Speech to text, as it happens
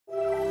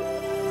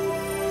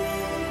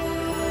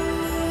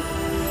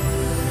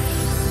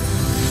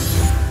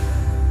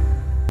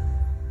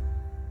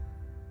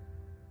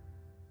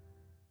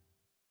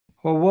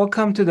Well,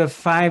 welcome to the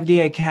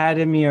 5D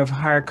Academy of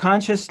Higher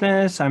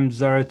Consciousness. I'm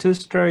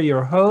Zarathustra,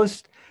 your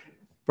host,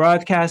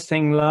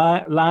 broadcasting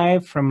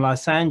live from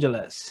Los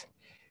Angeles.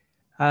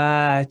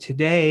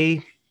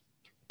 Today,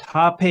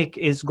 topic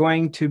is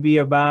going to be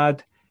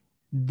about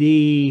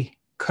the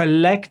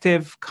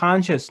collective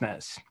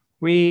consciousness.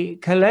 We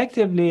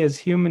collectively, as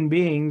human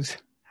beings,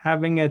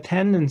 having a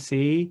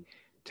tendency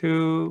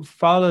to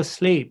fall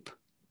asleep.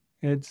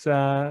 It's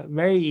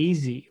very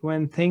easy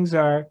when things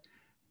are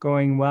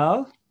going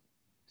well.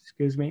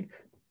 Excuse me.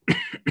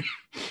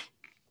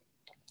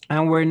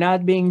 And we're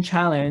not being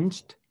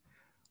challenged,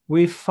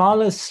 we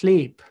fall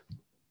asleep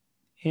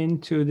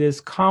into this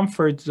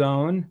comfort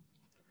zone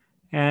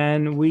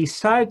and we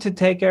start to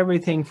take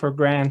everything for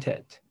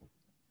granted,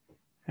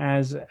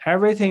 as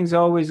everything's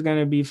always going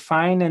to be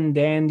fine and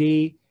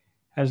dandy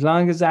as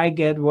long as I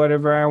get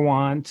whatever I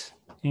want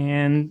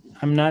and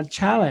I'm not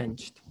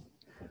challenged.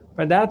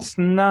 But that's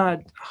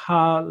not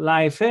how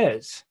life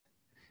is.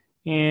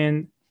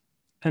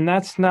 And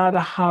that's not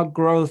how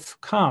growth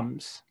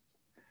comes.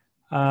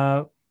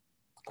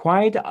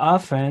 Quite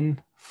often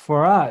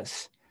for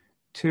us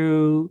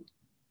to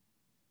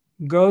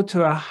go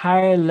to a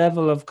higher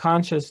level of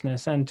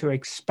consciousness and to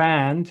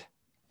expand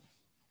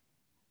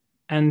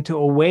and to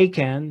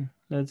awaken,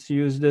 let's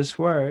use this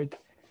word,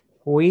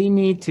 we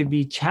need to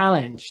be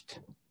challenged.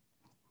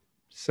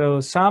 So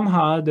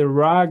somehow the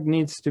rug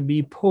needs to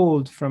be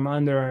pulled from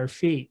under our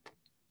feet.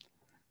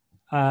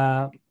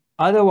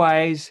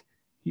 Otherwise,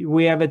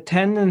 we have a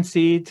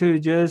tendency to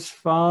just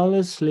fall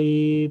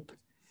asleep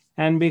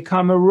and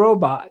become a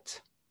robot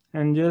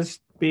and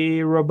just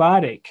be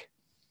robotic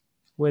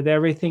with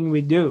everything we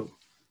do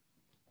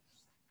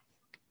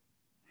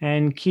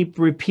and keep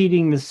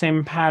repeating the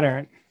same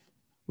pattern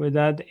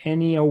without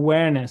any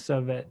awareness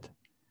of it,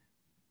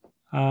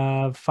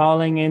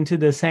 falling into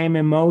the same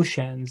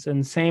emotions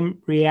and same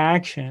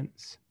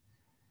reactions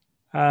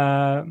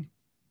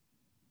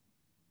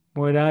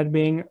without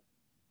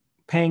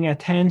paying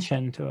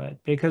attention to it,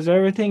 because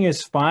everything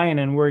is fine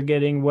and we're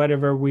getting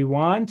whatever we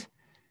want,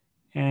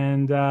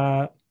 and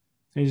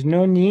there's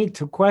no need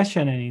to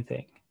question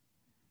anything.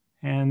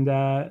 And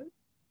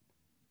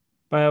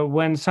but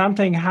when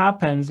something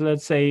happens,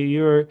 let's say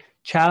you're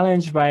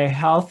challenged by a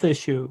health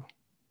issue,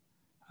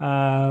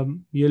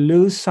 you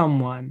lose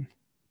someone,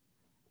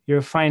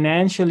 you're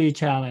financially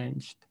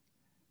challenged,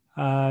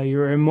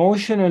 you're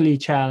emotionally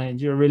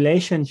challenged, your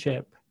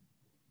relationship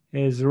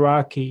is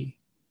rocky.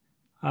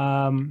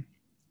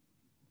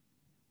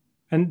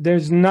 And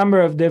there's a number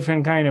of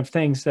different kind of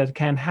things that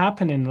can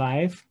happen in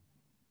life,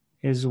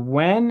 is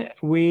when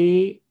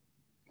we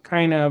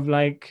kind of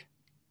like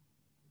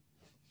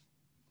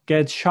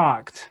get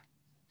shocked.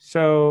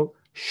 So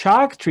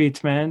shock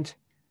treatment,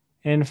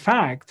 in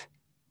fact,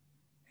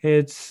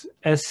 it's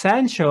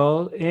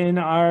essential in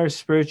our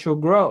spiritual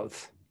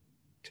growth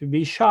to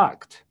be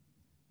shocked,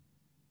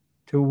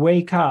 to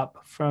wake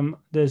up from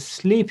the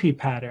sleepy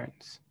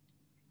patterns.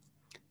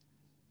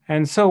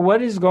 And so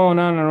what is going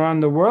on around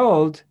the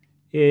world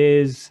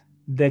is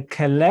the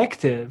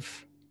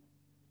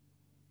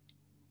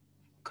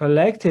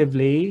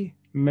collectively,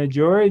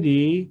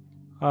 majority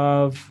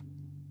of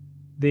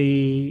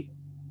the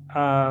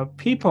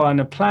people on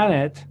the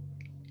planet,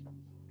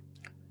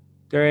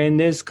 they're in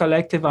this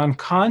collective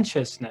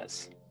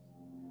unconsciousness.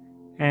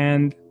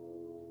 And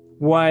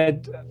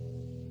what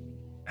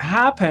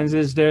happens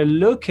is they're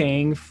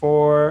looking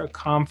for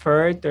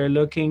comfort, they're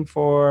looking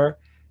for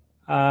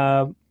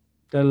their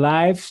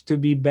lives to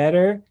be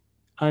better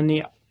on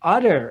the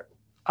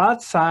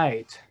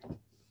outside.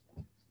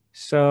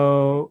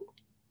 So,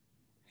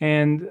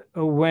 and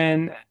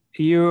when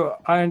you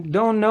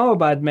don't know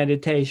about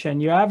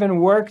meditation, you haven't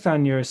worked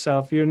on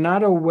yourself, you're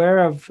not aware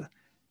of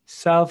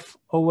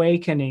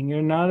self-awakening,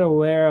 you're not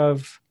aware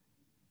of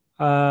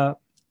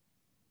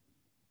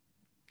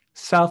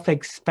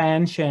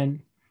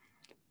self-expansion,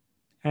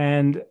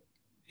 and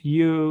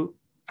you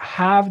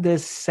have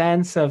this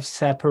sense of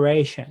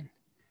separation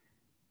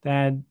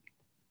that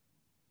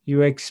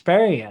you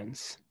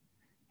experience,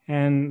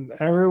 and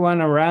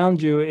everyone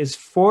around you is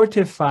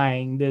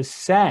fortifying this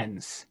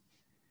sense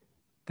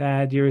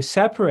that you're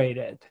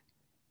separated.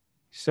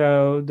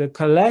 So the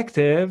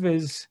collective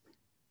is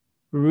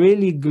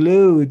really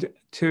glued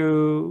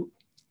to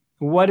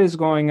what is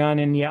going on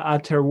in the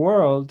outer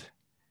world,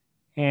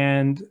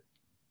 and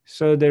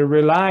so they're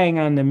relying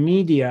on the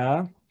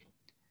media.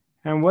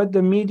 And what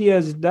the media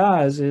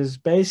does is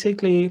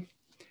basically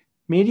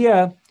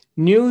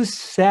news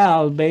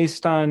sell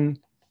based on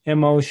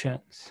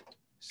emotions.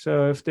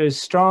 So if there's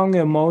strong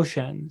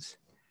emotions,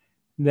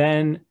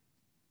 then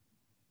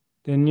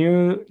the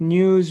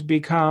news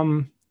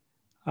become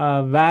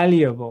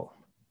valuable.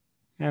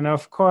 And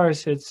of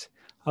course,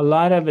 a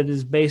lot of it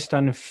is based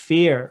on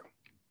fear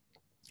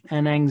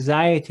and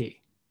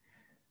anxiety.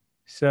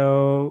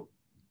 So,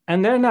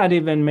 and they're not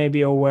even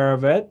maybe aware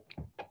of it.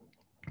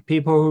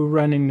 People who are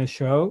running the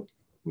show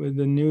with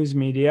the news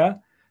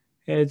media,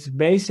 it's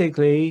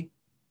basically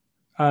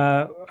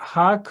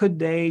how could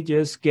they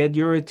just get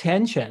your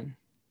attention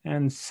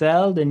and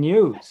sell the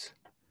news?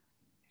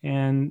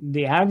 and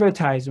the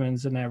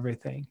advertisements and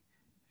everything.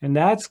 And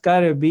that's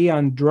got to be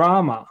on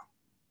drama.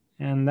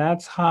 And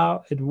that's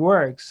how it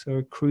works,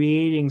 or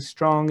creating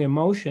strong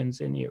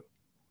emotions in you.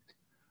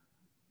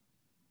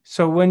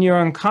 So when you're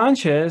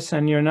unconscious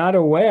and you're not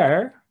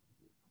aware,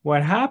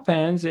 what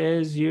happens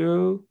is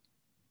you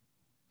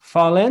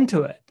fall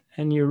into it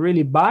and you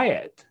really buy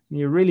it.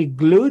 You're really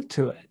glued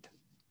to it.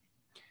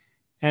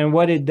 And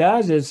what it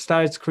does is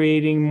starts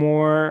creating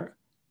more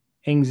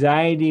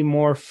anxiety,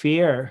 more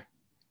fear,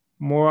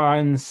 more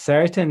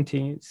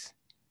uncertainties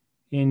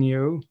in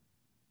you.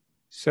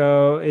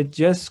 So it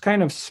just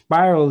kind of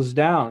spirals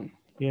down,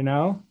 you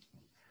know?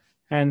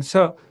 And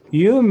so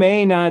you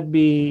may not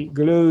be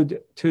glued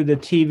to the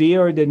TV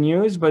or the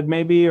news, but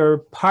maybe your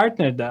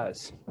partner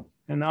does.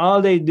 And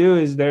all they do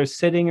is they're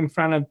sitting in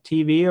front of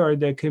TV or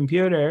the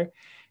computer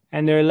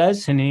and they're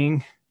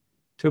listening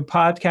to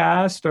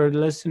podcasts or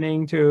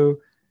listening to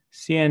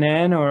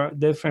CNN or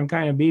different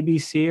kind of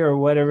BBC or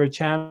whatever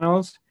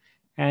channels,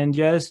 and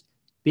just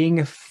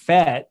being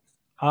fed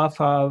off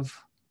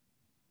of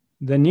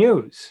the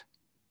news.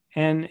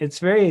 And it's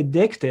very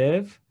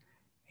addictive.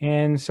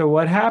 And so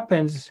what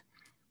happens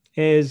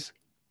is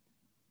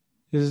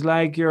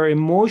like your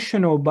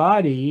emotional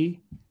body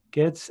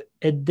gets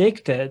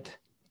addicted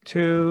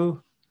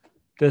to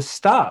the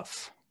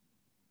stuff.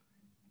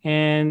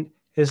 And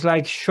it's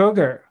like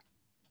sugar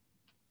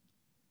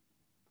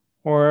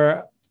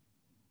or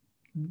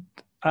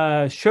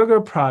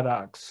sugar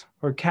products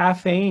or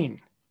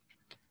caffeine.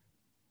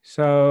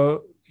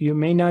 So you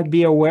may not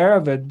be aware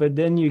of it, but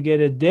then you get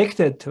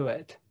addicted to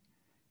it.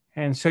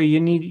 And so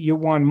you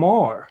want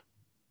more,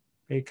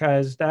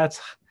 because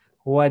that's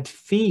what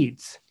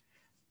feeds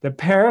the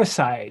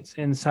parasites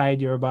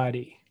inside your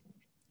body.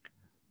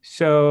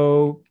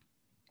 So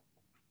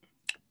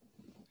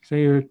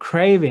you're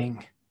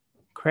craving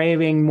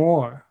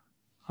more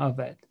of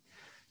it.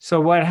 So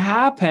what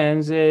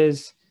happens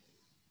is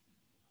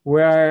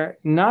we're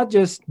not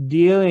just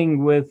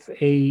dealing with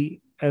a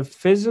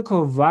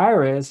physical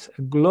virus,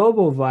 a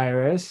global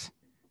virus,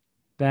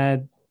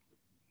 that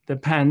the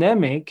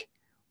pandemic,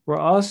 we're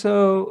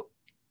also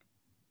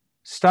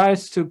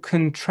starts to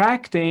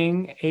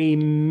contracting a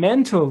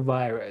mental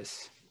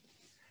virus,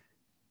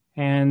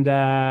 and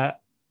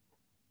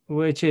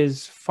which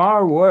is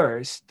far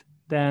worse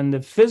than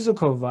the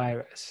physical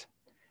virus.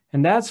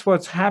 And that's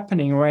what's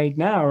happening right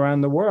now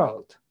around the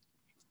world,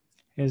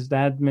 is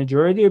that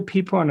majority of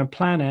people on the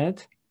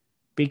planet,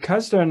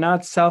 because they're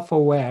not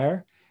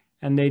self-aware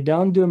and they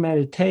don't do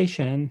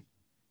meditation,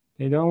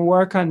 they don't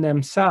work on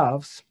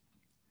themselves,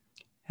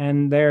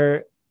 and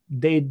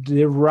they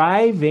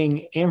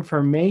deriving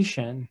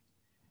information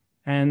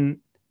and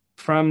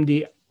from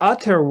the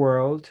outer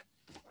world,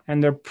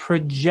 and they're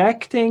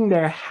projecting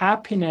their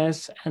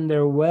happiness and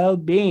their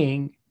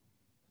well-being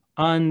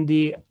on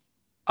the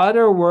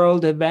other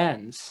world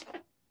events.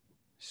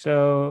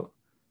 So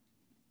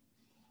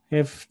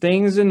if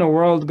things in the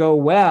world go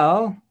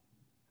well,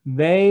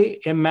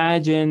 they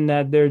imagine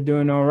that they're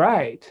doing all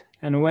right.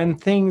 And when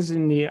things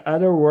in the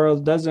other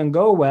world doesn't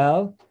go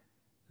well,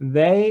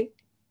 they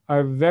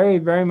are very,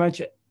 very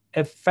much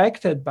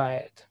affected by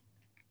it.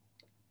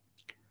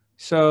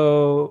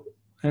 So,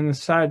 and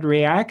start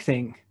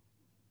reacting.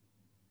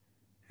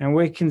 And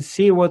we can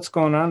see what's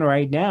going on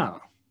right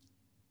now.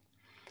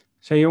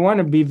 So you want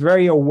to be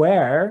very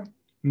aware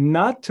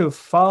not to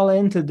fall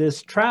into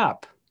this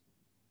trap,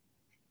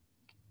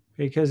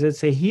 because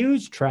it's a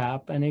huge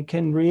trap and it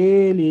can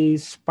really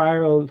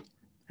spiral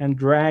and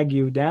drag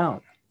you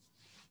down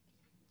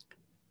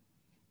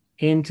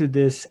into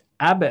this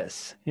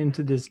abyss,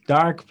 into this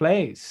dark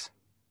place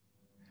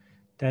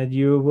that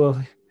you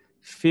will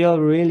feel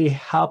really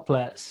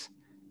helpless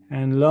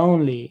and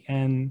lonely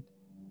and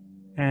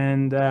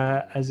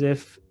as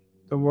if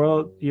the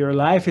world, your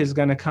life is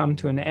going to come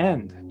to an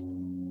end.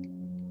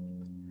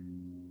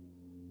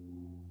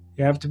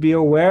 You have to be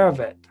aware of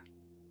it.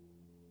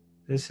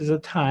 This is a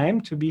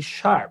time to be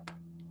sharp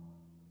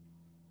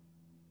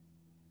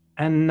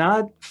and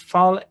not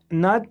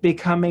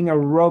becoming a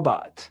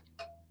robot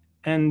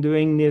and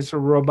doing this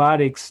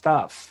robotic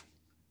stuff.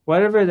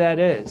 Whatever that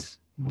is,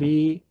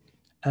 be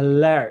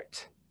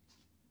alert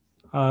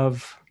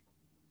of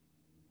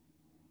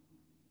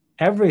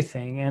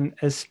everything, and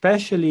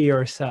especially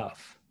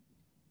yourself.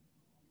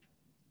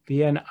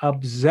 Be an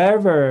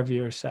observer of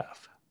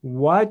yourself.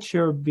 Watch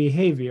your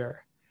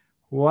behavior.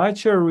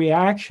 Watch your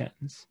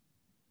reactions.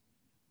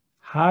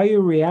 How you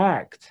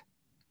react.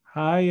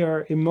 How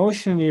you're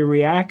emotionally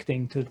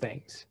reacting to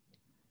things.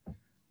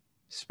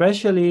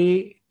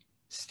 Especially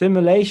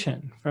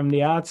stimulation from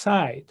the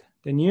outside,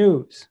 the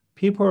news,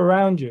 people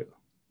around you.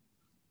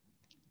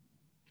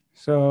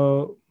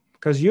 So,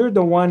 because you're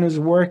the one who's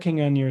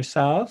working on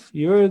yourself,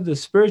 you're the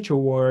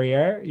spiritual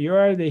warrior,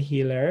 you're the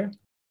healer,